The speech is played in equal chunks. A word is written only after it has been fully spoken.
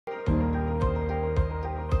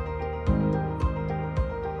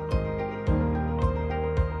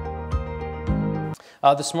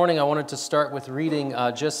This morning I wanted to start with reading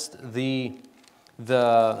just the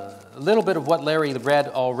little bit of what Larry read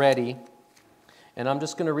already. And I'm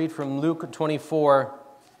just going to read from Luke 24,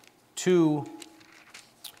 2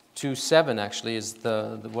 to 7 actually is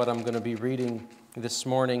what I'm going to be reading this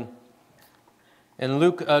morning. In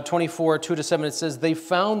Luke 24, 2 to 7 it says, "They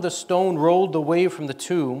found the stone rolled away from the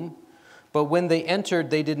tomb, but when they entered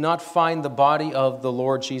they did not find the body of the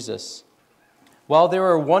Lord Jesus. While they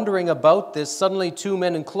were wondering about this, suddenly two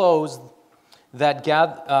men in clothes that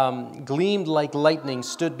gleamed like lightning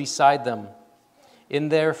stood beside them. In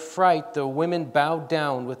their fright, the women bowed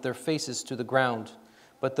down with their faces to the ground.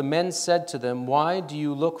 But the men said to them, 'Why do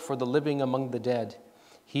you look for the living among the dead?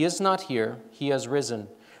 He is not here, he has risen.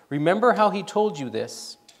 Remember how he told you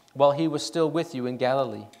this while he was still with you in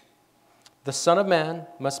Galilee. The Son of Man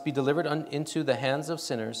must be delivered into the hands of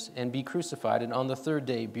sinners and be crucified, and on the third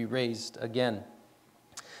day be raised again.'"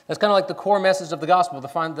 That's kind of like the core message of the gospel,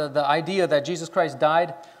 the idea that Jesus Christ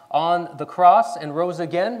died on the cross and rose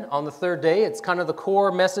again on the third day. It's kind of the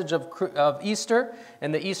core message of Easter.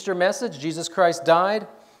 And the Easter message, Jesus Christ died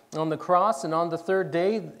on the cross, and on the third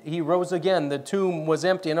day, he rose again. The tomb was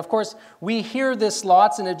empty. And of course, we hear this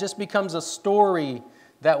lots, and it just becomes a story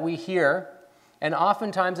that we hear. And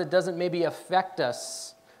oftentimes, it doesn't maybe affect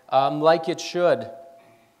us like it should.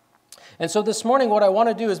 And so this morning, what I want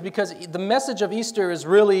to do is, because the message of Easter is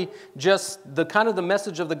really just the kind of the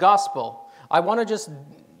message of the gospel, I want to just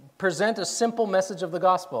present a simple message of the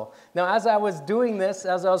gospel. Now, as I was doing this,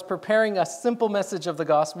 as I was preparing a simple message of the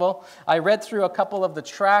gospel, I read through a couple of the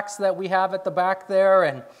tracts that we have at the back there,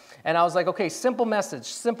 and I was like, okay, simple message,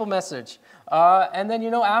 simple message. And then,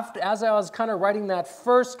 as I was kind of writing that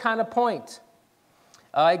first kind of point,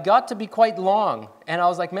 it got to be quite long, and I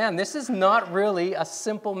was like, man, this is not really a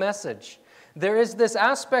simple message. There is this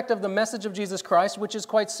aspect of the message of Jesus Christ which is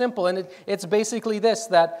quite simple, and it's basically this,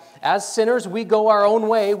 that as sinners we go our own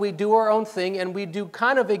way, we do our own thing, and we do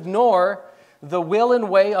kind of ignore the will and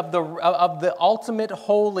way of the ultimate,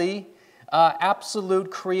 holy,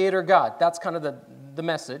 absolute Creator God. That's kind of the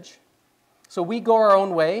message. So we go our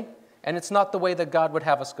own way, and it's not the way that God would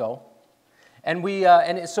have us go.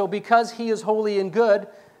 And so because he is holy and good,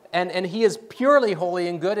 and he is purely holy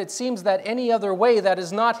and good, it seems that any other way that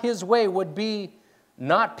is not his way would be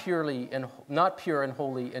not pure and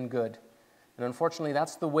holy and good. And unfortunately,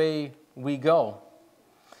 that's the way we go.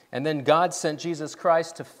 And then God sent Jesus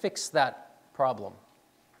Christ to fix that problem,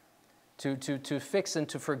 to fix and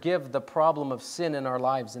to forgive the problem of sin in our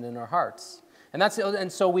lives and in our hearts.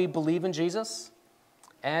 And so we believe in Jesus,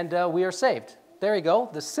 and we are saved. There you go,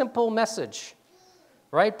 the simple message,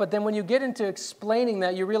 right? But then when you get into explaining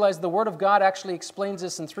that, you realize the Word of God actually explains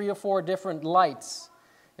this in 3 or 4 different lights.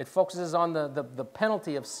 It focuses on the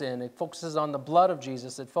penalty of sin. It focuses on the blood of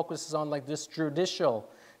Jesus. It focuses on like this judicial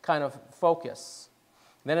kind of focus.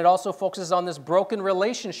 Then it also focuses on this broken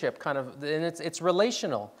relationship kind of, and it's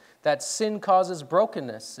relational, that sin causes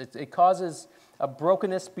brokenness. It causes a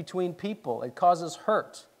brokenness between people. It causes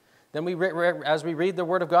hurt. Then as we read the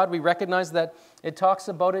Word of God, we recognize that it talks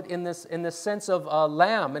about it in this sense of a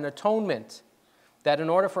lamb, an atonement, that in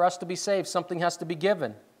order for us to be saved, something has to be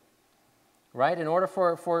given, right? In order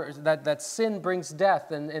for that sin brings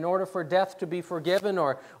death, and in order for death to be forgiven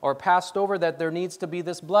or passed over, that there needs to be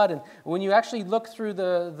this blood. And when you actually look through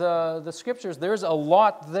the Scriptures, there's a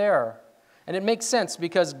lot there. And it makes sense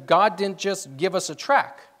because God didn't just give us a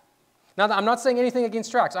tract. Now, I'm not saying anything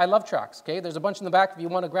against tracts. I love tracts, okay? There's a bunch in the back. If you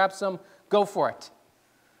want to grab some, go for it.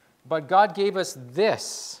 But God gave us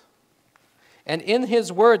this. And in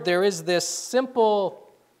His Word, there is this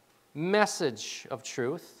simple message of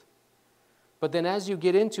truth. But then as you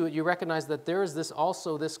get into it, you recognize that there is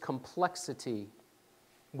also this complexity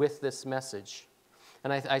with this message.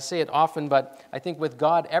 And I say it often, but I think with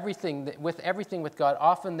God, everything with God,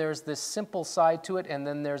 often there's this simple side to it, and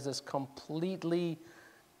then there's this completely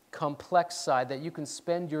complex side that you can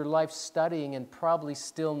spend your life studying and probably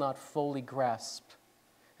still not fully grasp.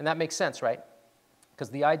 And that makes sense, right? Because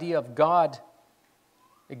the idea of God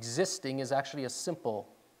existing is actually a simple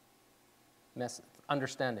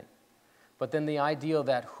understanding. But then the idea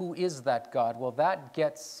that who is that God, well, that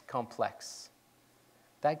gets complex.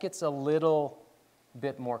 That gets a little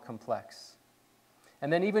bit more complex.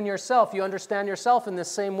 And then even yourself, you understand yourself in the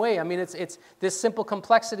same way. I mean, it's this simple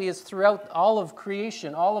complexity is throughout all of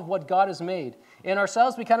creation, all of what God has made. In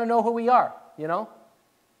ourselves, we kind of know who we are,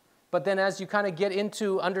 But then as you kind of get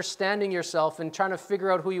into understanding yourself and trying to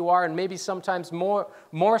figure out who you are, and maybe sometimes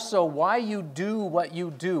more so why you do what you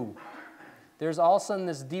do, there's all of a sudden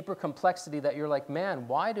this deeper complexity that you're like, man,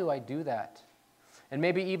 why do I do that? And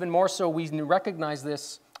maybe even more so, we recognize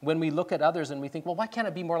this when we look at others and we think, well, why can't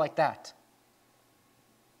it be more like that?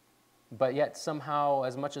 But yet somehow,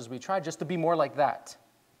 as much as we try just to be more like that,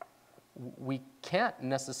 we can't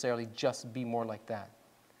necessarily just be more like that.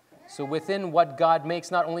 So within what God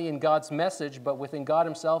makes, not only in God's message, but within God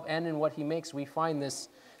himself and in what he makes, we find this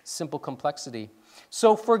simple complexity.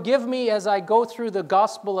 So forgive me as I go through the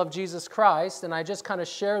gospel of Jesus Christ, and I just kind of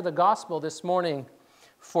share the gospel this morning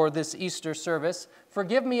for this Easter service.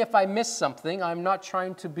 Forgive me if I miss something. I'm not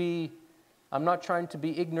trying to be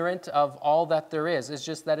ignorant of all that there is. It's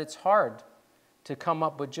just that it's hard to come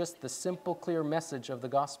up with just the simple, clear message of the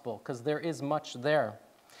gospel, because there is much there.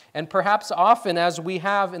 And perhaps often, as we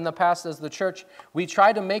have in the past as the church, we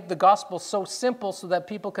try to make the gospel so simple so that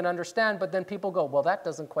people can understand, but then people go, well, that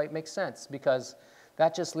doesn't quite make sense, because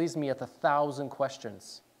that just leaves me with 1,000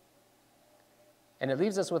 questions. And it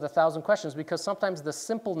leaves us with 1,000 questions because sometimes the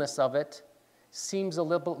simpleness of it seems a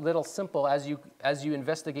little simple as you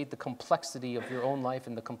investigate the complexity of your own life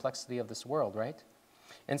and the complexity of this world, right?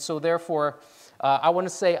 And so therefore, I want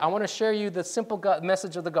to share you the simple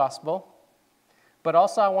message of the gospel, but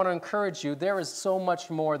also I want to encourage you, there is so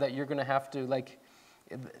much more that you're going to have to,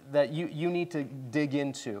 that you need to dig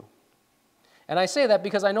into. And I say that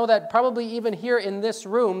because I know that probably even here in this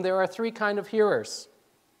room, there are 3 kinds of hearers.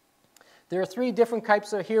 There are 3 different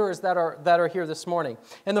types of hearers that are here this morning.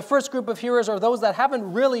 And the first group of hearers are those that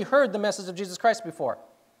haven't really heard the message of Jesus Christ before,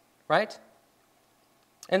 right?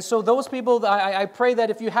 And so those people, I pray that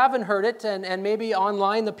if you haven't heard it, and maybe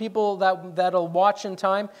online, the people that'll watch in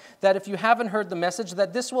time, that if you haven't heard the message,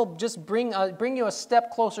 that this will just bring you a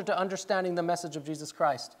step closer to understanding the message of Jesus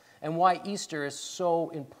Christ and why Easter is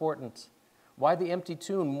so important, why the empty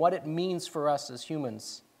tomb, what it means for us as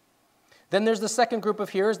humans. Then there's the second group of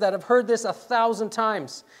hearers that have heard this 1,000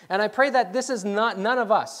 times. And I pray that this is none of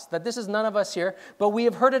us here, but we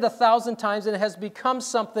have heard it 1,000 times and it has become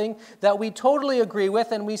something that we totally agree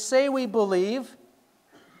with and we say we believe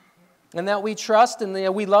and that we trust and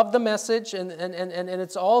we love the message and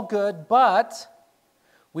it's all good, but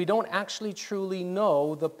we don't actually truly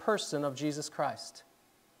know the person of Jesus Christ.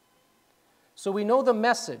 So we know the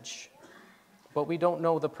message, but we don't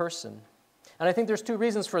know the person. And I think there's 2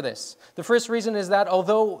 reasons for this. The first reason is that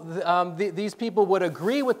although these people would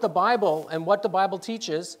agree with the Bible and what the Bible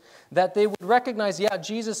teaches, that they would recognize, yeah,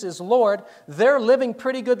 Jesus is Lord, they're living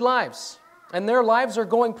pretty good lives. And their lives are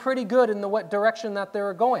going pretty good in the direction that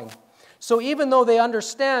they're going. So even though they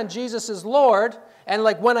understand Jesus is Lord, and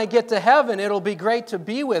like when I get to heaven, it'll be great to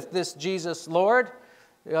be with this Jesus Lord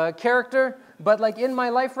character, but like in my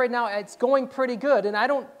life right now, it's going pretty good. And I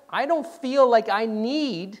don't feel like I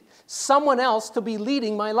need someone else to be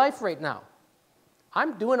leading my life right now.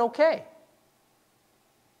 I'm doing okay,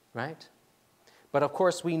 right? But of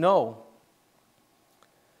course we know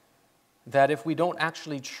that if we don't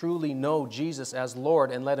actually truly know Jesus as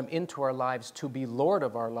Lord and let him into our lives to be Lord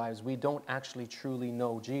of our lives, we don't actually truly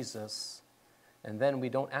know Jesus, and then we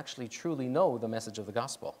don't actually truly know the message of the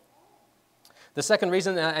gospel. The second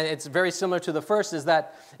reason, and it's very similar to the first, is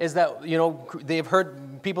that they've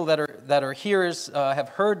heard, people that are hearers have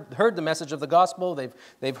heard the message of the gospel.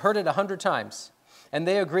 They've heard it 100 times, and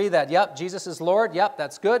they agree that yep, Jesus is Lord. Yep,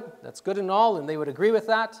 that's good and all, and they would agree with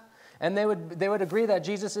that. And they would agree that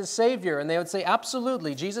Jesus is Savior, and they would say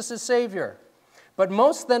absolutely, Jesus is Savior. But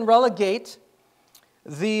most then relegate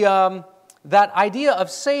that idea of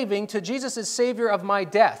saving to Jesus is Savior of my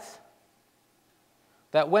death.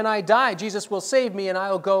 That when I die, Jesus will save me and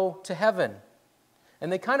I'll go to heaven.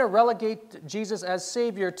 And they kind of relegate Jesus as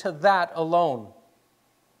Savior to that alone.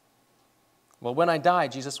 Well, when I die,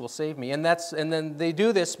 Jesus will save me. And then they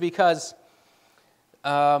do this because,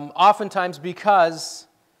 oftentimes because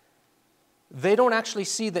they don't actually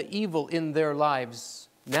see the evil in their lives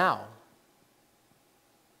now.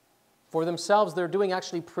 For themselves, they're doing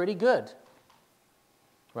actually pretty good.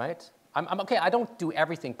 Right? I'm okay, I don't do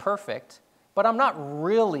everything perfect. But I'm not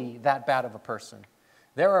really that bad of a person.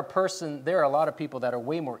 There are a lot of people that are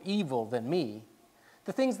way more evil than me.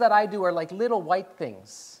 The things that I do are like little white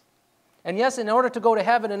things. And yes, in order to go to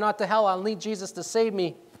heaven and not to hell, I'll need Jesus to save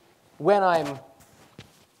me when I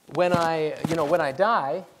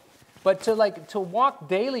die. But to walk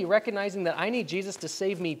daily recognizing that I need Jesus to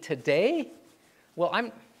save me today, well,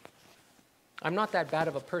 I'm not that bad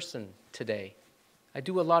of a person today. I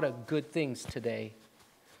do a lot of good things today.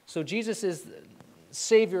 So Jesus is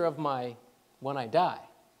Savior of when I die.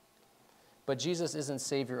 But Jesus isn't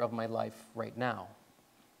Savior of my life right now.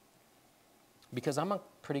 Because I'm a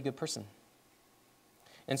pretty good person.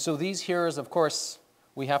 And so these hearers, of course,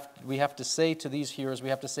 we have to say to these hearers, we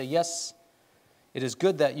have to say, yes, It is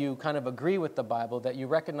good that you kind of agree with the Bible, that you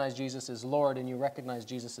recognize Jesus as Lord and you recognize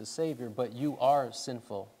Jesus as Savior, but you are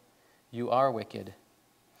sinful. You are wicked.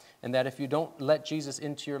 And that if you don't let Jesus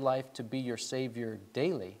into your life to be your Savior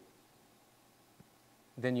daily,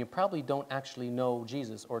 then you probably don't actually know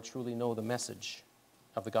Jesus or truly know the message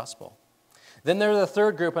of the gospel. Then there's the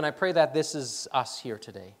third group, and I pray that this is us here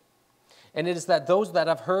today. And it is that those that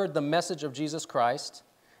have heard the message of Jesus Christ,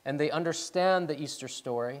 and they understand the Easter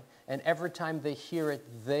story, and every time they hear it,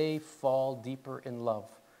 they fall deeper in love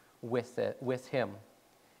with Him.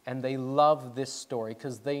 And they love this story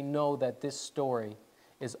because they know that this story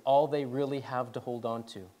is all they really have to hold on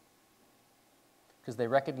to. Because they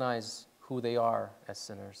recognize who they are as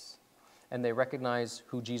sinners. And they recognize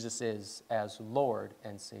who Jesus is as Lord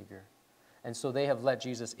and Savior. And so they have let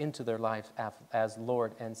Jesus into their life as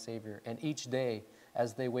Lord and Savior. And each day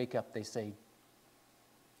as they wake up, they say,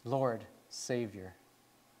 Lord, Savior,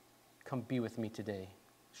 come be with me today.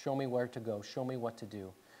 Show me where to go. Show me what to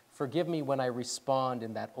do. Forgive me when I respond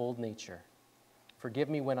in that old nature. Forgive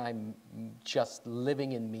me when I'm just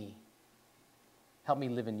living in me. Help me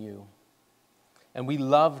live in you. And we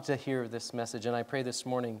love to hear this message, and I pray this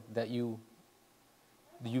morning that you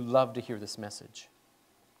love to hear this message.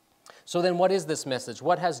 So then what is this message?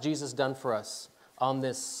 What has Jesus done for us on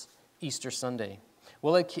this Easter Sunday?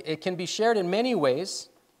 Well, it can be shared in many ways,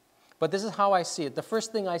 but this is how I see it. The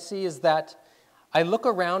first thing I see is that I look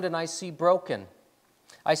around and I see broken.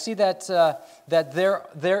 I see that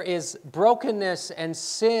there is brokenness and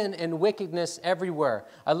sin and wickedness everywhere.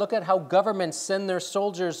 I look at how governments send their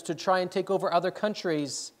soldiers to try and take over other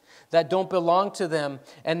countries that don't belong to them,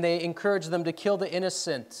 and they encourage them to kill the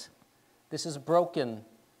innocent. This is broken.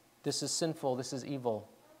 This is sinful. This is evil.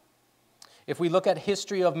 If we look at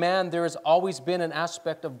history of man, there has always been an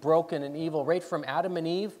aspect of broken and evil, right from Adam and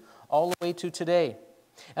Eve all the way to today.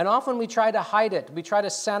 And often we try to hide it. We try to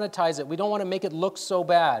sanitize it. We don't want to make it look so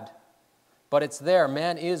bad. But it's there.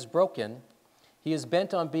 Man is broken. He is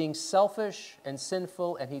bent on being selfish and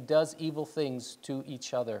sinful, and he does evil things to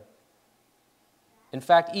each other. In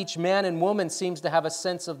fact, each man and woman seems to have a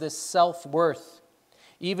sense of this self-worth.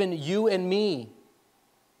 Even you and me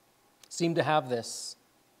seem to have this.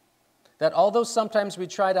 That although sometimes we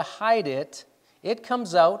try to hide it, it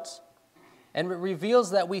comes out and it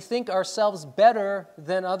reveals that we think ourselves better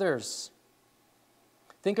than others.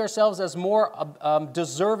 Think ourselves as more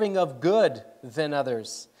deserving of good than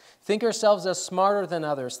others. Think ourselves as smarter than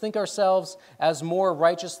others. Think ourselves as more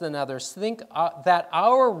righteous than others. Think that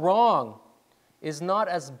our wrong is not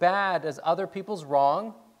as bad as other people's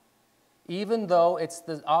wrong, even though it's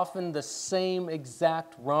often the same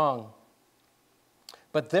exact wrong.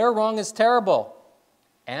 But their wrong is terrible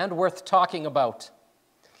and worth talking about.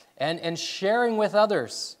 And sharing with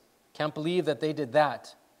others. Can't believe that they did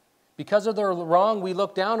that. Because of their wrong, we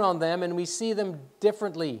look down on them and we see them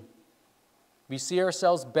differently. We see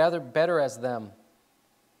ourselves better as them.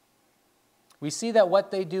 We see that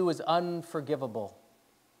what they do is unforgivable.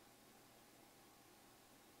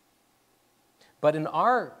 But in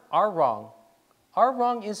our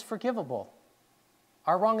wrong is forgivable.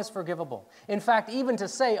 Our wrong is forgivable. In fact, even to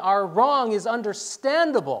say our wrong is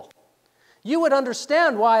understandable. You would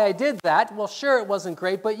understand why I did that. Well, sure, it wasn't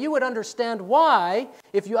great, but you would understand why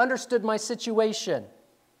if you understood my situation.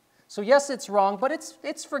 So yes, it's wrong, but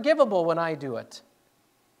it's forgivable when I do it.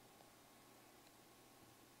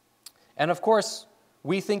 And of course,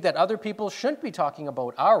 we think that other people shouldn't be talking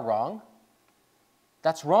about our wrong.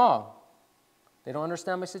 That's wrong. They don't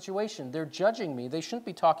understand my situation. They're judging me. They shouldn't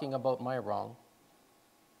be talking about my wrong.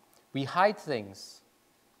 We hide things.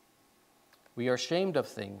 We are ashamed of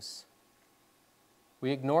things. We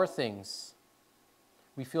ignore things.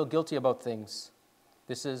 We feel guilty about things.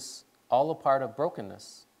 This is all a part of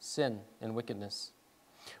brokenness, sin, and wickedness.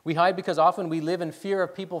 We hide because often we live in fear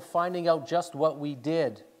of people finding out just what we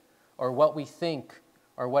did, or what we think,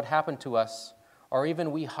 or what happened to us. Or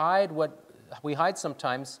even we hide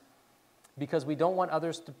sometimes because we don't want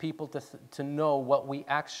people to know what we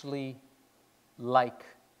actually like,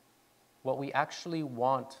 what we actually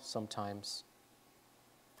want sometimes.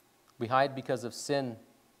 We hide because of sin,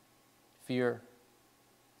 fear,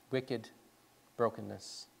 wicked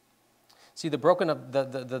brokenness. See,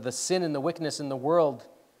 the sin and the wickedness in the world,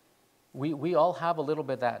 we all have a little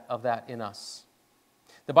bit of that in us.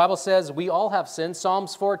 The Bible says we all have sinned.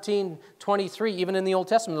 Psalms 14:23, even in the Old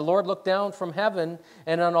Testament, the Lord looked down from heaven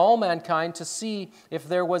and on all mankind to see if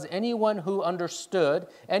there was anyone who understood,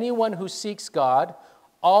 anyone who seeks God.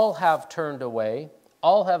 All have turned away,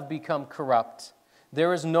 all have become corrupt.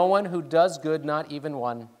 There is no one who does good, not even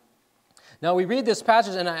one. Now we read this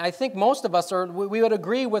passage, and I think most of us we would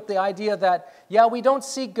agree with the idea that, yeah, we don't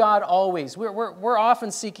seek God always. We're often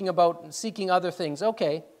seeking other things.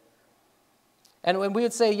 Okay. And when we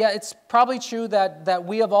would say, yeah, it's probably true that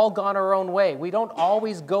we have all gone our own way. We don't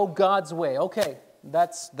always go God's way. Okay,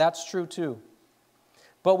 that's true too.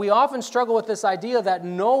 But we often struggle with this idea that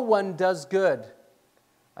no one does good.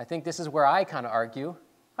 I think this is where I kind of argue.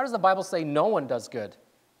 How does the Bible say no one does good?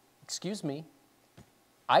 Excuse me,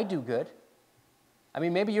 I do good. I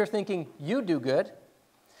mean, maybe you're thinking you do good.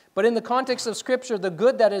 But in the context of Scripture, the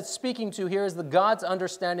good that it's speaking to here is God's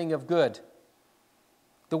understanding of good.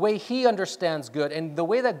 The way He understands good, and the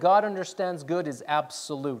way that God understands good is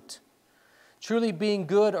absolute. Truly being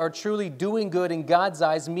good or truly doing good in God's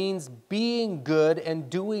eyes means being good and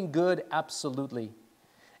doing good absolutely.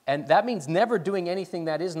 And that means never doing anything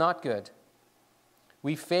that is not good.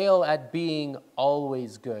 We fail at being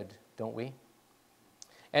always good, don't we?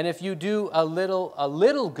 And if you do a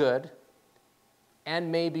little good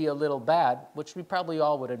and maybe a little bad, which we probably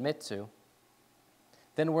all would admit to,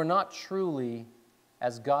 then we're not truly,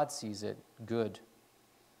 as God sees it, good.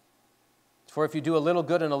 For if you do a little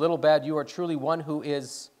good and a little bad, you are truly one who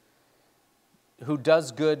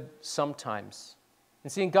does good sometimes.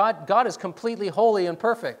 And see, God is completely holy and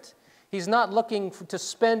perfect. He's not looking to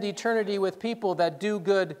spend eternity with people that do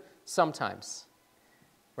good sometimes,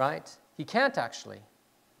 right? He can't actually.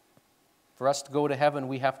 For us to go to heaven,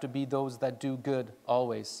 we have to be those that do good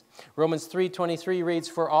always. Romans 3:23 reads,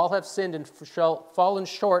 "For all have sinned and shall fallen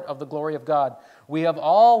short of the glory of God. We have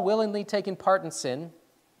all willingly taken part in sin,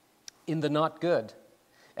 in the not good.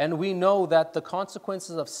 And we know that the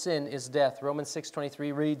consequences of sin is death." Romans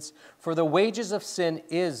 6:23 reads, "For the wages of sin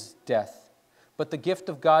is death, but the gift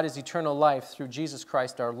of God is eternal life through Jesus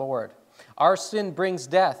Christ our Lord." Our sin brings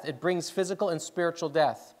death. It brings physical and spiritual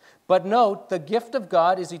death. But note, the gift of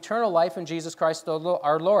God is eternal life in Jesus Christ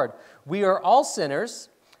our Lord. We are all sinners.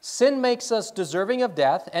 Sin makes us deserving of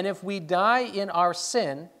death, and if we die in our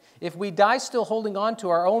sin, if we die still holding on to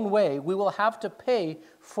our own way, we will have to pay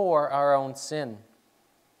for our own sin.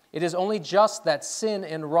 It is only just that sin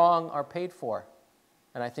and wrong are paid for.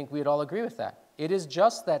 And I think we'd all agree with that. It is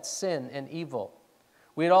just that sin and evil.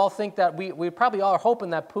 We'd all think that we probably all are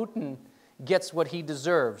hoping that Putin gets what he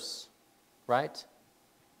deserves, right?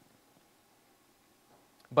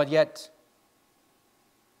 But yet,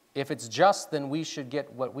 if it's just, then we should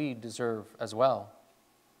get what we deserve as well.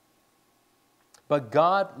 But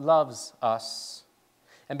God loves us.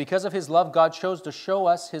 And because of His love, God chose to show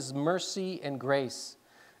us His mercy and grace.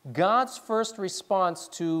 God's first response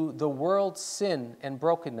to the world's sin and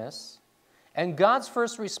brokenness, and God's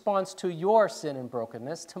first response to your sin and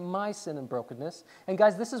brokenness, to my sin and brokenness. And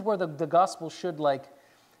guys, this is where the gospel should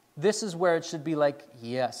this is where it should be like,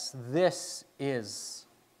 yes, this is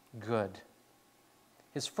good.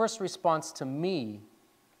 His first response to me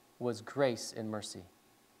was grace and mercy.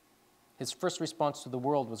 His first response to the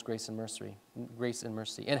world was grace and mercy. Grace and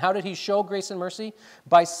mercy. And how did He show grace and mercy?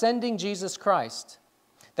 By sending Jesus Christ.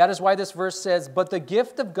 That is why this verse says, "But the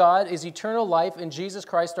gift of God is eternal life in Jesus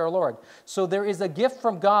Christ our Lord." So there is a gift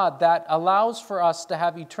from God that allows for us to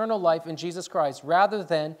have eternal life in Jesus Christ rather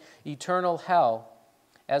than eternal hell,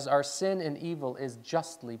 as our sin and evil is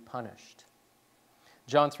justly punished.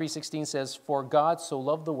 John 3:16 says, "For God so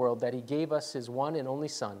loved the world that He gave us His one and only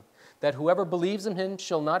Son, that whoever believes in Him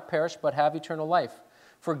shall not perish but have eternal life.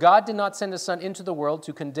 For God did not send His Son into the world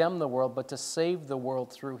to condemn the world, but to save the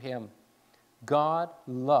world through Him." God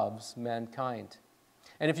loves mankind.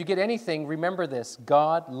 And if you get anything, remember this: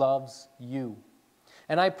 God loves you.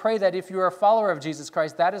 And I pray that if you're a follower of Jesus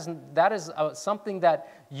Christ, that is something that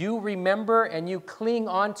you remember and you cling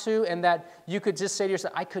onto, and that you could just say to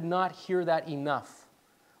yourself, I could not hear that enough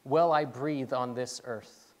while I breathe on this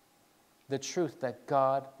earth. The truth that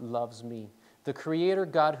God loves me. The Creator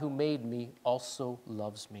God who made me also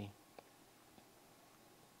loves me.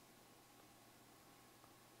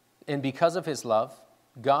 And because of His love,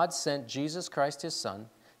 God sent Jesus Christ, His Son,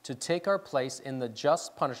 to take our place in the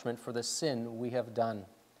just punishment for the sin we have done.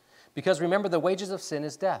 Because remember, the wages of sin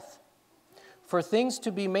is death. For things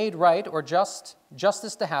to be made right or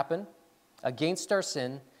justice to happen against our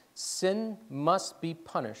sin, sin must be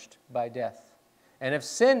punished by death. And if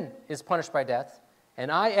sin is punished by death,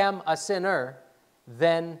 and I am a sinner,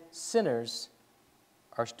 then sinners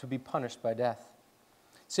are to be punished by death.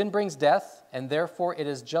 Sin brings death, and therefore it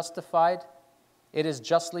is justified. It is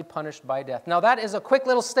justly punished by death. Now that is a quick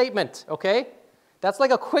little statement, okay? That's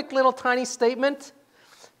like a quick little tiny statement,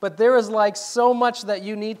 but there is like so much that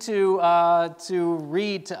you need to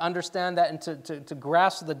read to understand that and to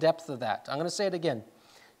grasp the depth of that. I'm going to say it again.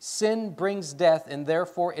 Sin brings death, and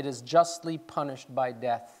therefore it is justly punished by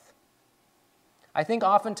death. I think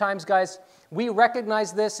oftentimes, guys, we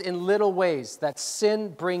recognize this in little ways, that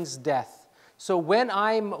sin brings death. So when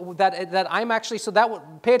pay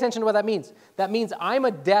attention to what that means. That means I'm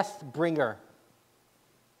a death bringer,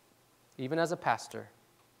 even as a pastor.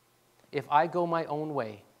 If I go my own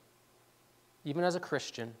way, even as a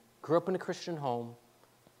Christian, grew up in a Christian home,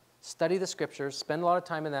 study the scriptures, spend a lot of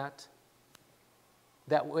time in that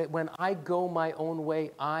when I go my own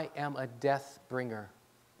way, I am a death bringer.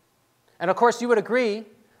 And of course, you would agree,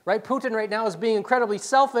 right? Putin right now is being incredibly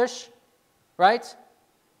selfish, right?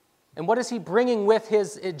 And what is he bringing with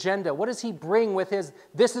his agenda? What does he bring with his,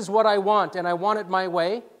 this is what I want, and I want it my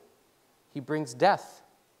way? He brings death.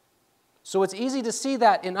 So it's easy to see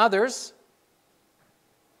that in others,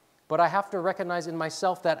 but I have to recognize in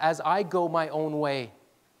myself that as I go my own way,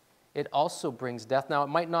 it also brings death. Now, it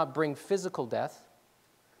might not bring physical death,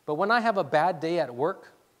 but when I have a bad day at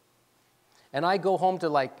work, and I go home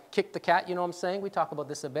to kick the cat, you know what I'm saying? We talk about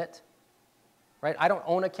this a bit, right? I don't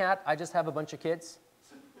own a cat, I just have a bunch of kids.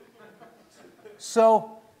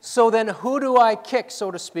 So then who do I kick,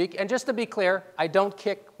 so to speak? And just to be clear, I don't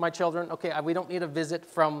kick my children. Okay, we don't need a visit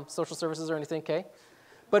from social services or anything, okay?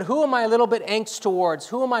 But who am I a little bit angst towards?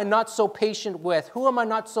 Who am I not so patient with? Who am I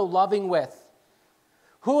not so loving with?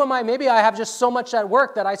 Who am I? Maybe I have just so much at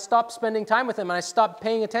work that I stop spending time with them and I stop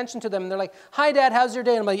paying attention to them. And they're like, hi, Dad, how's your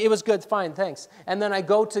day? And I'm like, it was good, fine, thanks. And then I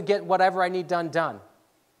go to get whatever I need done.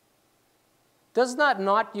 Does that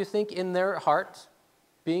not, you think, in their heart,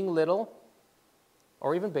 being little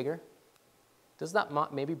or even bigger, does that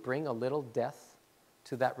not maybe bring a little death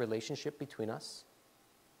to that relationship between us?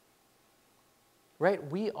 Right?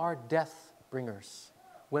 We are death bringers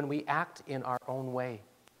when we act in our own way.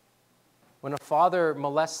 When a father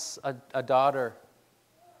molests a daughter,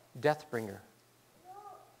 death bringer.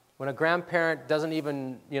 When a grandparent doesn't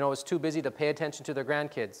even, is too busy to pay attention to their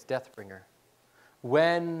grandkids, death bringer.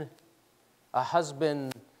 When a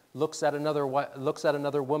husband looks at another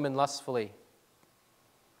woman lustfully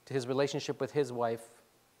to his relationship with his wife,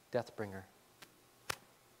 death bringer.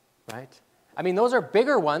 Right? I mean, those are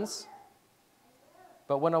bigger ones.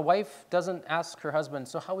 But when a wife doesn't ask her husband,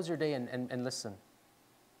 so how was your day, and listen,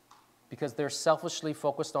 because they're selfishly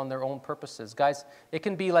focused on their own purposes. Guys, it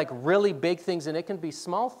can be like really big things and it can be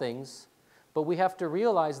small things, but we have to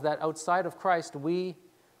realize that outside of Christ,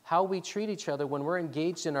 how we treat each other when we're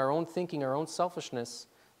engaged in our own thinking, our own selfishness,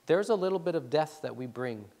 there's a little bit of death that we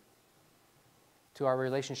bring to our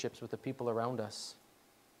relationships with the people around us.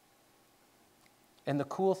 And the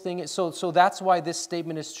cool thing is, so that's why this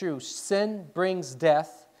statement is true. Sin brings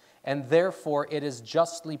death, and therefore it is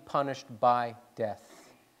justly punished by death.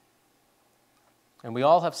 And we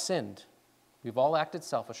all have sinned. We've all acted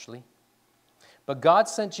selfishly. But God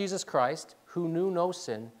sent Jesus Christ, who knew no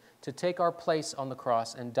sin, to take our place on the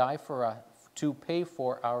cross and die for us, to pay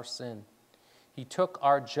for our sin. He took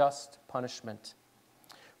our just punishment.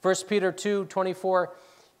 1 Peter 2:24,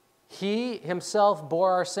 He himself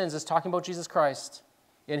bore our sins, is talking about Jesus Christ,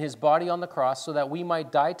 in his body on the cross, so that we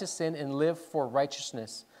might die to sin and live for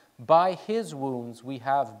righteousness. By his wounds we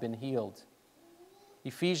have been healed.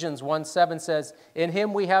 Ephesians 1:7 says, in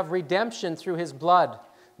him we have redemption through his blood,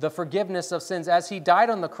 the forgiveness of sins. As he died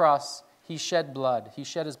on the cross, he shed blood. He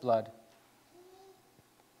shed his blood.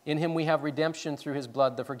 In him we have redemption through his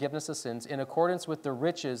blood, the forgiveness of sins, in accordance with the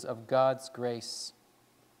riches of God's grace.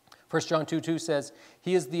 1 John 2:2 says,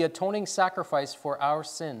 he is the atoning sacrifice for our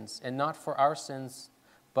sins, and not for our sins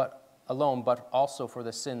alone, but also for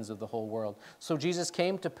the sins of the whole world. So Jesus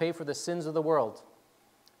came to pay for the sins of the world,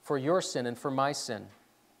 for your sin and for my sin,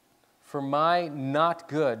 for my not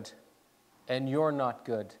good and your not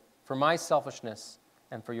good, for my selfishness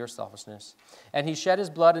and for your selfishness. And he shed his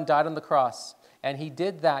blood and died on the cross, and he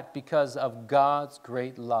did that because of God's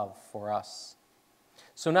great love for us.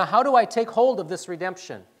 So now how do I take hold of this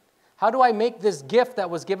redemption? How do I make this gift that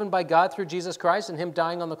was given by God through Jesus Christ and him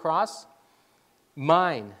dying on the cross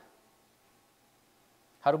mine?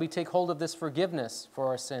 How do we take hold of this forgiveness for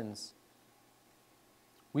our sins?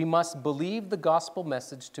 We must believe the gospel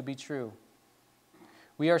message to be true.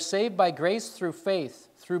 We are saved by grace through faith,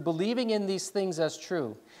 through believing in these things as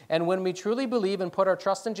true. And when we truly believe and put our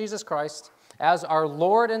trust in Jesus Christ as our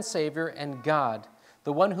Lord and Savior and God,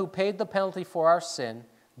 the one who paid the penalty for our sin,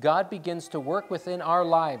 God begins to work within our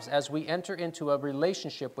lives as we enter into a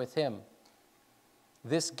relationship with him.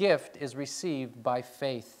 This gift is received by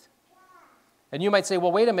faith. And you might say,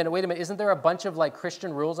 well, wait a minute, isn't there a bunch of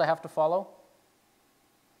Christian rules I have to follow?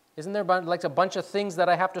 Isn't there a bunch of things that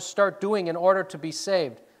I have to start doing in order to be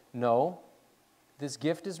saved? No, this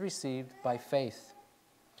gift is received by faith.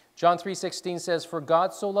 John 3:16 says, "For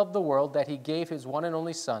God so loved the world that he gave his one and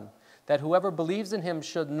only Son, that whoever believes in him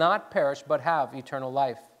should not perish but have eternal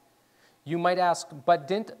life." You might ask, but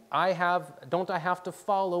don't I have to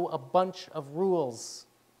follow a bunch of rules?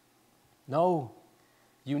 No.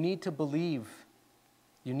 You need to believe.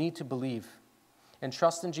 You need to believe and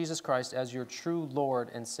trust in Jesus Christ as your true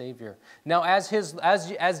Lord and Savior. Now, as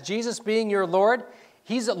Jesus being your Lord,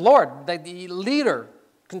 he's a Lord, the leader,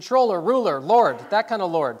 controller, ruler, Lord, that kind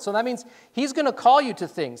of Lord. So that means he's going to call you to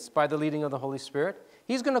things by the leading of the Holy Spirit.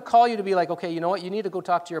 He's going to call you to be like, okay, you know what? You need to go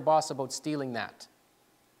talk to your boss about stealing that.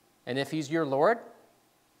 And if he's your Lord,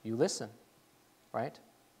 you listen, right?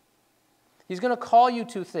 He's going to call you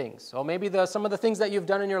to things. So maybe some of the things that you've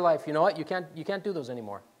done in your life, you know what? You can't do those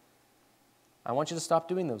anymore. I want you to stop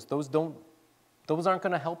doing those. Those aren't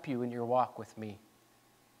going to help you in your walk with me.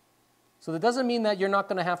 So that doesn't mean that you're not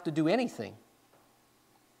going to have to do anything.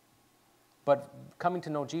 But coming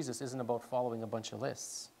to know Jesus isn't about following a bunch of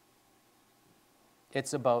lists.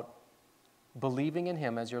 It's about believing in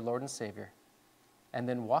him as your Lord and Savior, and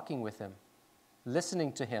then walking with him,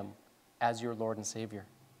 listening to him as your Lord and Savior.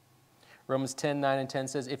 Romans 10:9 and 10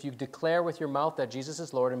 says, "If you declare with your mouth that Jesus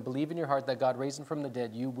is Lord and believe in your heart that God raised him from the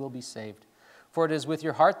dead, you will be saved. For it is with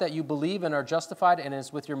your heart that you believe and are justified, and it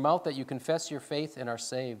is with your mouth that you confess your faith and are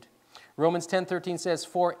saved." Romans 10:13 says,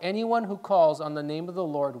 "For anyone who calls on the name of the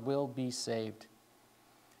Lord will be saved."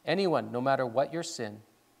 Anyone, no matter what your sin,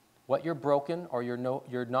 what your broken or your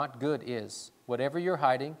not good is, whatever you're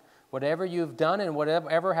hiding, whatever you've done and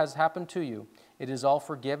whatever has happened to you, it is all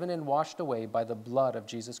forgiven and washed away by the blood of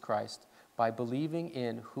Jesus Christ, by believing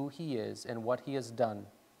in who he is and what he has done.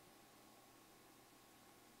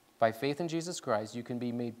 By faith in Jesus Christ, you can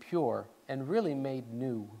be made pure and really made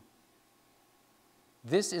new.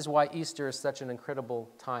 This is why Easter is such an incredible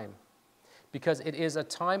time, because it is a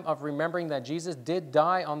time of remembering that Jesus did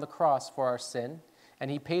die on the cross for our sin, and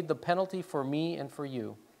he paid the penalty for me and for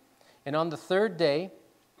you. And on the third day,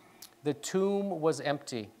 the tomb was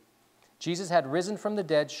empty. Jesus had risen from the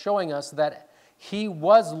dead, showing us that he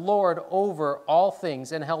was Lord over all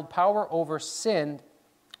things and held power over sin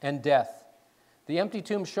and death. The empty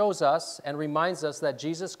tomb shows us and reminds us that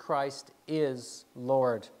Jesus Christ is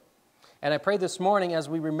Lord. And I pray this morning, as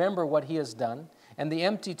we remember what he has done and the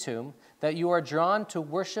empty tomb, that you are drawn to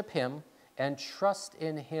worship him and trust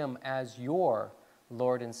in him as your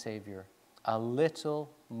Lord and Savior a little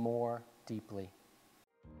more deeply.